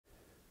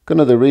Got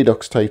another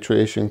redox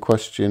titration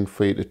question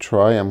for you to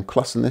try. I'm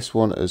classing this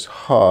one as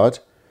hard.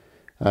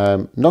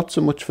 Not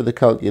so much for the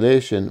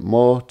calculation,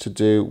 more to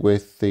do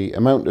with the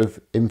amount of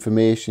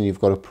information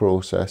you've got to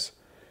process.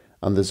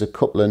 And there's a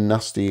couple of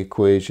nasty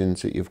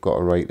equations that you've got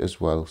to write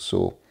as well.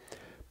 So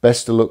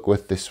best of luck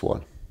with this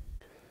one.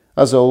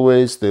 As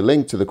always, the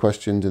link to the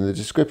questions in the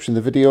description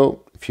of the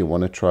video if you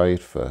want to try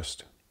it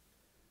first.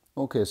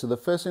 Okay, so the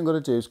first thing I'm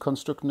going to do is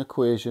construct an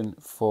equation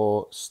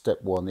for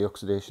step 1, the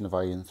oxidation of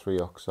iron 3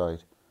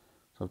 oxide.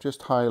 So I've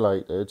just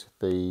highlighted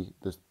the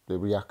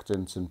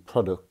reactants and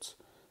products,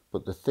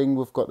 but the thing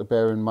we've got to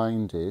bear in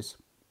mind is,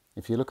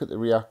 if you look at the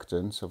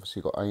reactants, obviously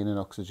you've got iron and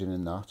oxygen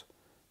in that,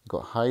 you've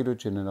got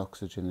hydrogen and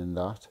oxygen in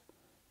that,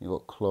 you've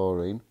got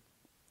chlorine,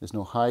 there's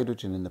no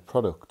hydrogen in the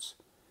products,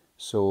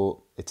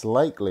 so it's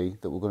likely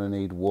that we're going to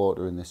need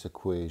water in this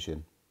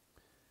equation.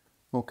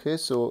 Okay,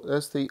 so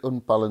there's the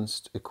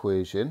unbalanced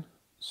equation.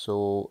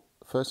 So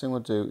first thing we'll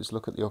do is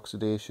look at the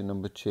oxidation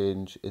number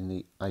change in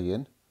the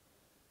iron.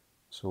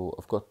 So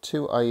I've got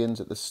 2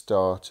 ions at the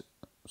start,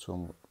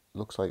 so it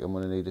looks like I'm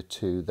going to need a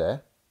 2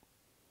 there.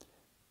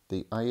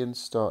 The ions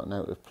starting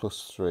out at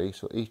 +3,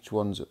 so each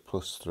one's at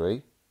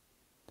 +3.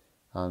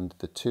 And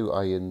the 2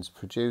 ions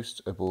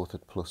produced are both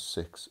at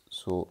 +6,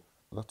 so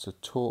that's a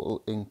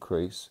total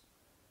increase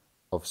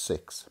of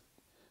 6.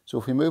 So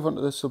if we move on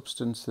to the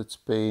substance that's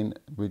been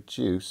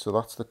reduced, so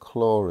that's the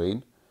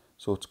chlorine,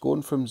 so it's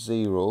going from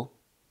 0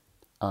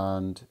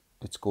 and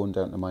it's going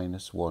down to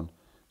 -1.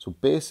 So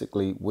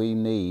basically we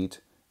need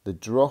the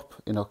drop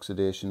in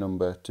oxidation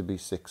number to be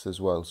 6 as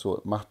well, so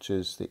it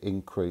matches the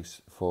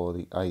increase for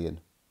the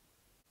iron.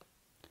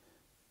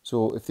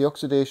 So if the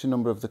oxidation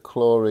number of the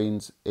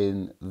chlorines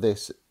in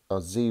this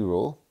are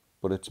 0,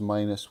 but it's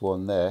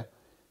 -1 there,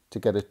 to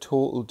get a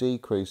total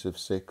decrease of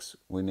 6,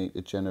 we need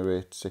to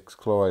generate 6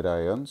 chloride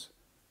ions,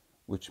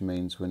 which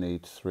means we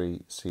need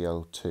 3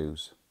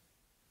 Cl2s.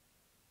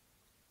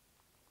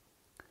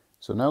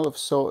 So now I've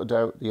sorted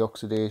out the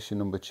oxidation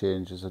number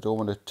changes. I don't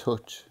want to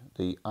touch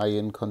the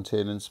iron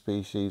containing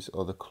species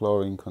or the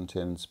chlorine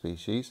containing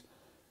species.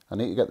 I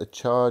need to get the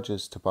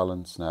charges to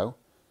balance now.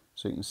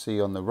 So you can see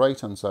on the right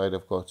hand side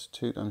I've got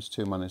 2 times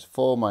 2 minus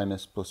 4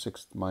 minus plus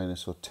 6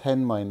 minus, or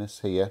 10 minus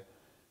here,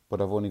 but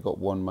I've only got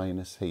 1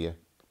 minus here.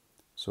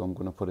 So I'm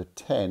going to put a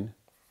 10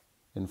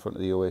 in front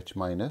of the OH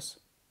minus,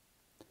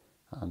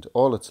 and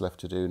all it's left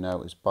to do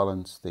now is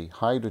balance the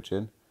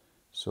hydrogen,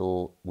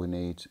 so we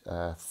need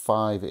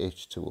 5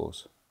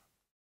 H2Os.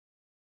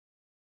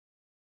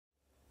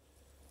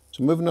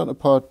 So moving on to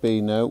part B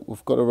now,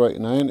 we've got to write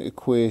an ionic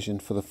equation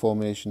for the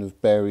formation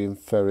of barium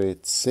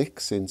ferrate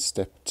 6 in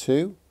step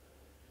 2.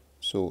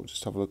 So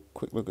just have a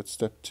quick look at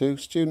step 2.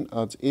 Student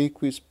adds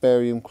aqueous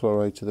barium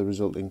chloride to the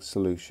resulting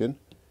solution.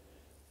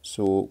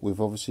 So we've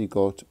obviously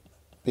got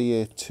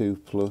Ba2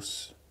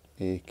 plus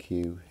Aq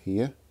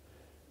here,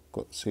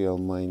 got Cl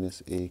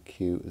minus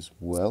Aq as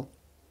well.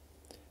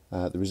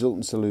 The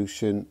resultant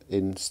solution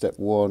in step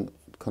 1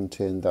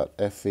 contained that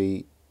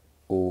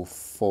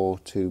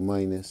FeO42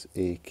 minus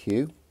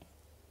Aq.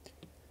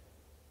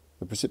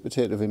 The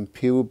precipitate of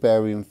impure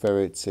barium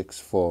ferrate 6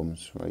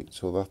 forms, right?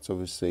 So that's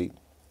obviously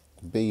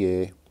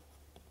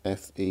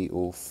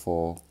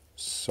BaFeO4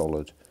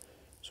 solid.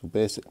 So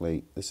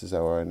basically this is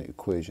our ionic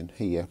equation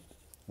here.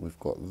 We've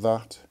got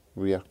that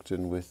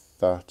reacting with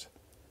that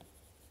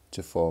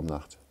to form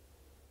that.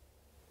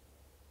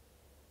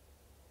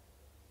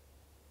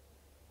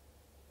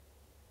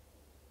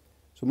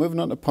 So moving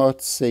on to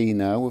part C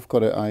now, we've got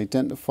to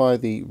identify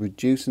the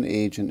reducing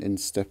agent in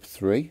step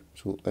 3.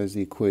 So there's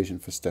the equation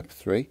for step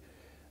 3,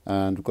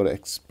 and we've got to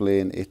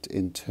explain it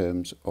in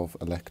terms of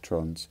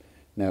electrons.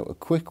 Now a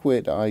quick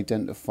way to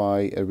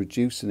identify a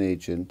reducing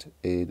agent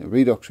in a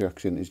redox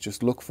reaction is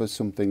just look for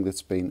something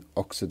that's been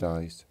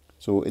oxidized.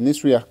 So in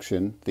this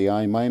reaction, the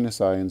I- ions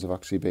have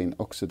actually been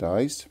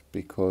oxidized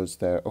because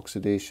their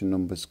oxidation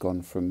number's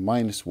gone from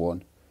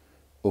 -1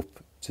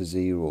 up to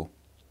 0.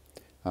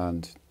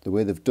 And the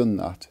way they've done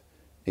that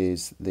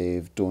is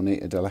they've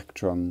donated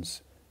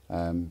electrons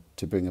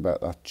to bring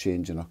about that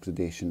change in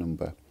oxidation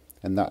number.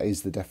 And that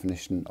is the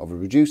definition of a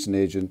reducing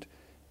agent,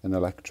 an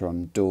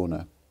electron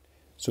donor.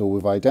 So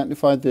we've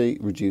identified the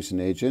reducing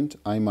agent,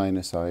 I-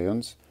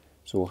 ions.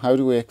 So how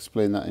do we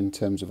explain that in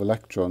terms of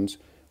electrons?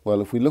 Well,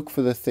 if we look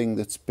for the thing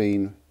that's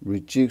been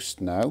reduced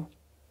now,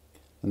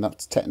 and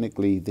that's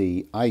technically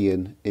the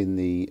iron in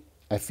the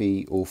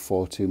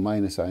FeO42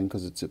 minus ion,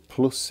 because it's at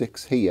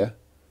 +6 here,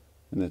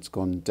 and it's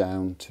gone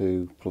down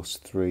to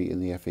 +3 in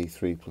the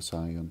Fe3 plus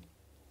ion.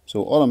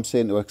 So all I'm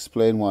saying to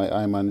explain why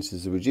I-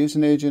 is a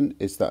reducing agent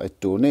is that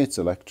it donates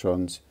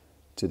electrons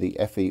to the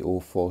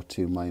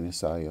FeO42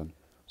 minus ion.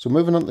 So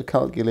moving on to the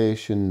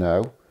calculation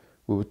now,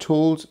 we were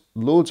told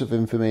loads of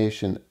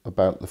information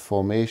about the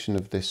formation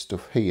of this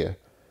stuff here,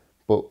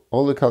 but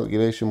all the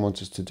calculation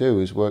wants us to do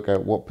is work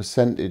out what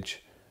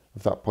percentage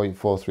of that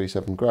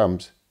 0.437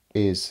 grams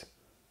is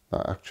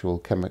that actual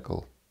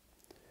chemical.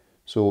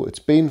 So it's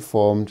been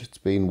formed, it's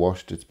been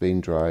washed, it's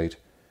been dried.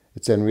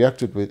 It's then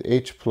reacted with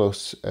H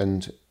plus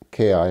and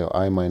Ki or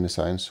I-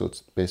 ions. So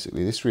it's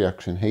basically this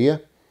reaction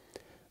here.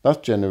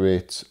 That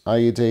generates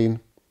iodine,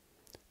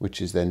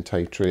 which is then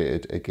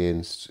titrated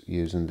against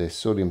using this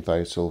sodium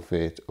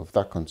thiosulfate of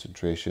that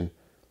concentration,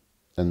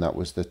 and that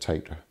was the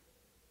titer.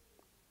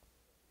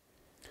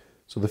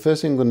 So the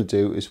first thing I'm going to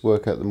do is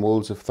work out the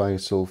moles of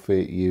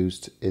thiosulfate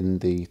used in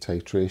the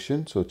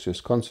titration. So it's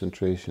just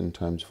concentration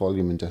times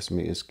volume in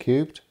decimeters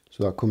cubed.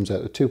 So that comes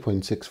out to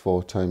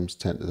 2.64 times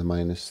 10 to the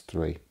minus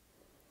 3.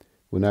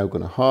 We're now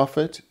going to half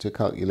it to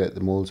calculate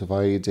the moles of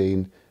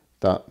iodine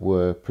that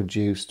were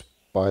produced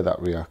by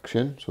that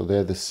reaction. So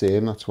they're the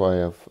same, that's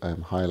why I've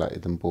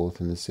highlighted them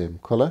both in the same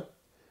colour.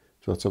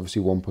 So that's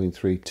obviously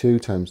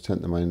 1.32 times 10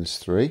 to the minus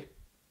 3.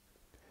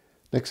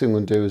 Next thing I'm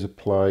going to do is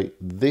apply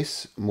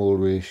this mole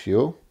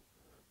ratio.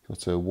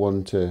 That's a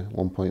 1 to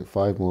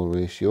 1.5 mole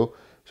ratio.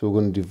 So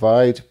we're going to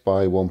divide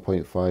by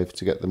 1.5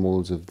 to get the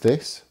moles of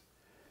this.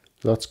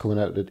 So that's coming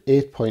out at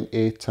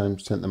 8.8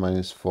 times 10 to the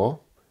minus 4.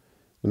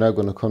 We're now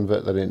going to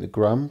convert that into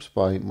grams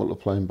by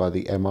multiplying by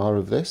the MR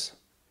of this.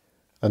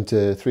 And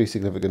to 3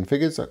 significant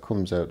figures, that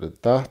comes out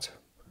at that.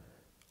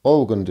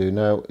 All we're going to do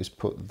now is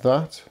put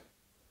that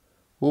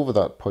over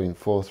that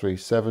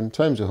 0.437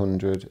 times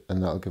 100,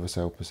 and that'll give us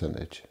our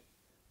percentage,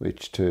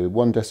 which to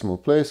 1 decimal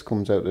place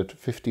comes out at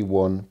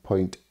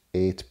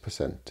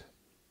 51.8%.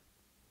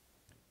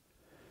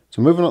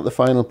 So moving on to the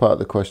final part of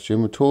the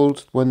question, we're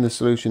told when the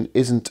solution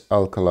isn't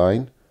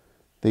alkaline,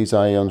 these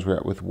ions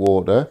react with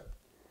water,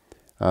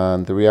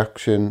 and the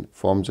reaction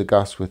forms a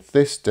gas with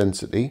this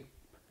density.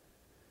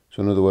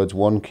 So in other words,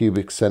 1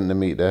 cubic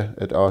centimetre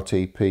at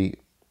RTP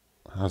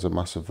has a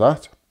mass of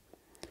that.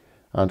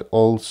 And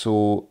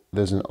also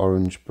there's an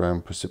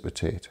orange-brown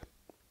precipitate.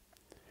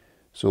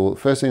 So the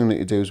first thing I need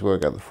to do is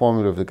work out the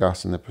formula of the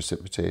gas and the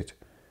precipitate.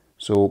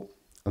 So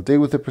I'll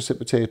deal with the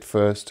precipitate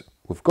first.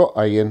 We've got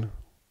iron,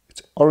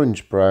 it's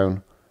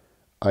orange-brown,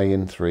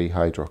 iron 3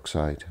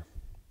 hydroxide.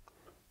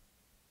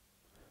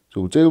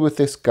 So we'll deal with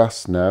this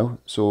gas now.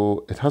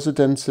 So it has a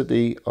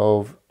density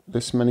of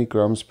this many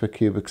grams per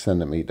cubic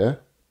centimetre.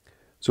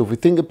 So if we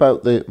think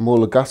about the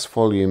molar gas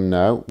volume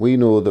now, we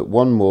know that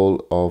 1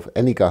 mole of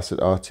any gas at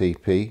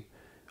RTP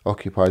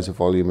occupies a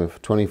volume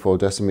of 24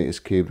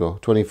 decimeters cubed, or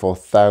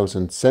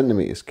 24,000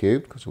 centimeters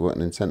cubed, because we're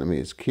working in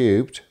centimeters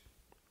cubed.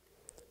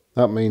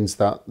 That means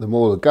that the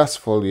molar gas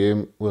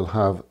volume will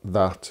have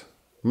that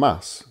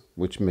mass,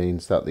 which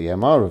means that the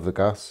MR of the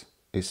gas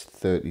is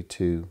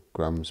 32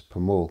 grams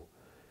per mole.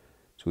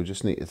 So we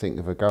just need to think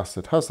of a gas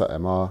that has that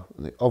MR,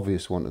 and the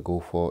obvious one to go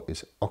for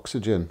is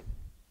oxygen.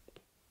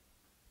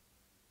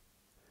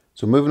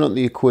 So moving on to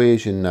the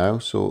equation now,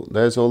 so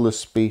there's all the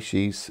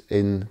species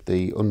in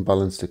the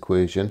unbalanced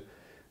equation.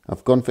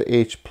 I've gone for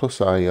H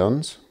plus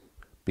ions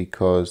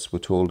because we're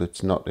told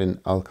it's not in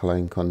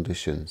alkaline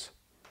conditions.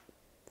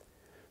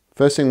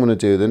 First thing I'm going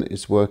to do then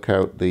is work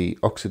out the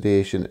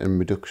oxidation and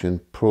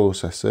reduction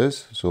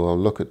processes. So I'll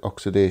look at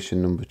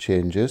oxidation number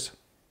changes.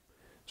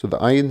 So the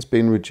iron's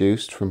been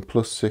reduced from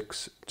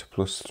 +6 to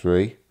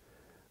 +3,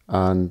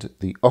 and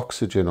the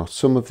oxygen, or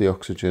some of the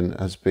oxygen,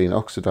 has been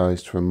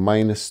oxidized from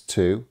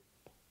 -2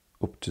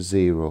 up to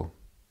 0.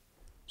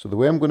 So the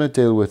way I'm going to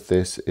deal with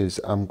this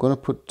is I'm going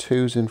to put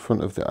 2's in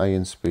front of the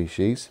iron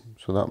species.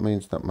 So that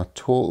means that my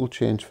total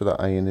change for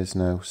the iron is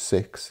now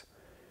 6,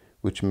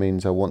 which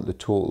means I want the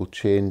total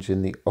change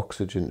in the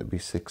oxygen to be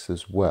 6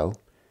 as well.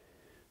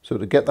 So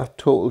to get that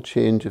total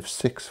change of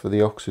 6 for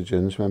the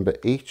oxygens, remember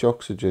each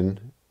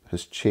oxygen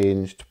has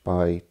changed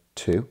by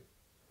 2.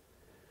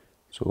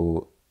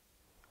 So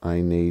I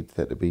need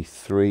there to be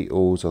 3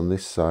 O's on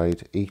this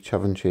side, each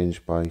having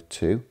changed by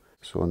 2.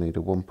 So I need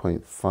a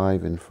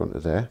 1.5 in front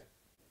of there.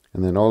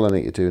 And then all I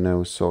need to do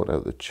now is sort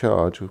out the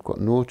charge. We've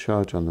got no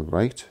charge on the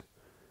right.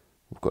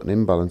 We've got an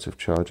imbalance of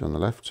charge on the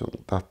left. So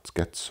that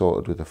gets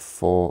sorted with a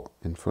 4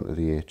 in front of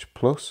the H+.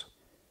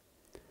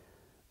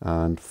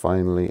 And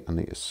finally, I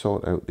need to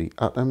sort out the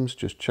atoms.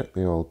 Just check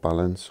they all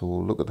balance. So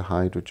we'll look at the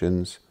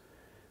hydrogens.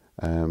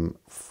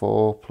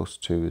 4 plus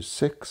 2 is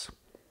 6.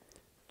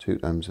 2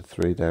 times a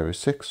 3 there is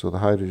 6. So the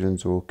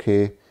hydrogens are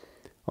okay.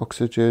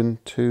 Oxygen,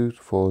 2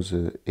 4's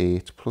are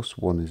 8, plus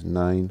 1 is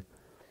 9.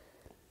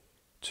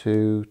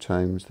 2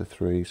 times the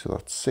 3, so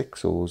that's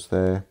 6 O's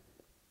there.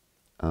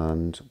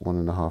 And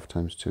 1.5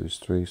 times 2 is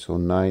 3, so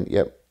 9.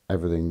 Yep,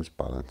 everything's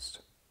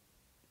balanced.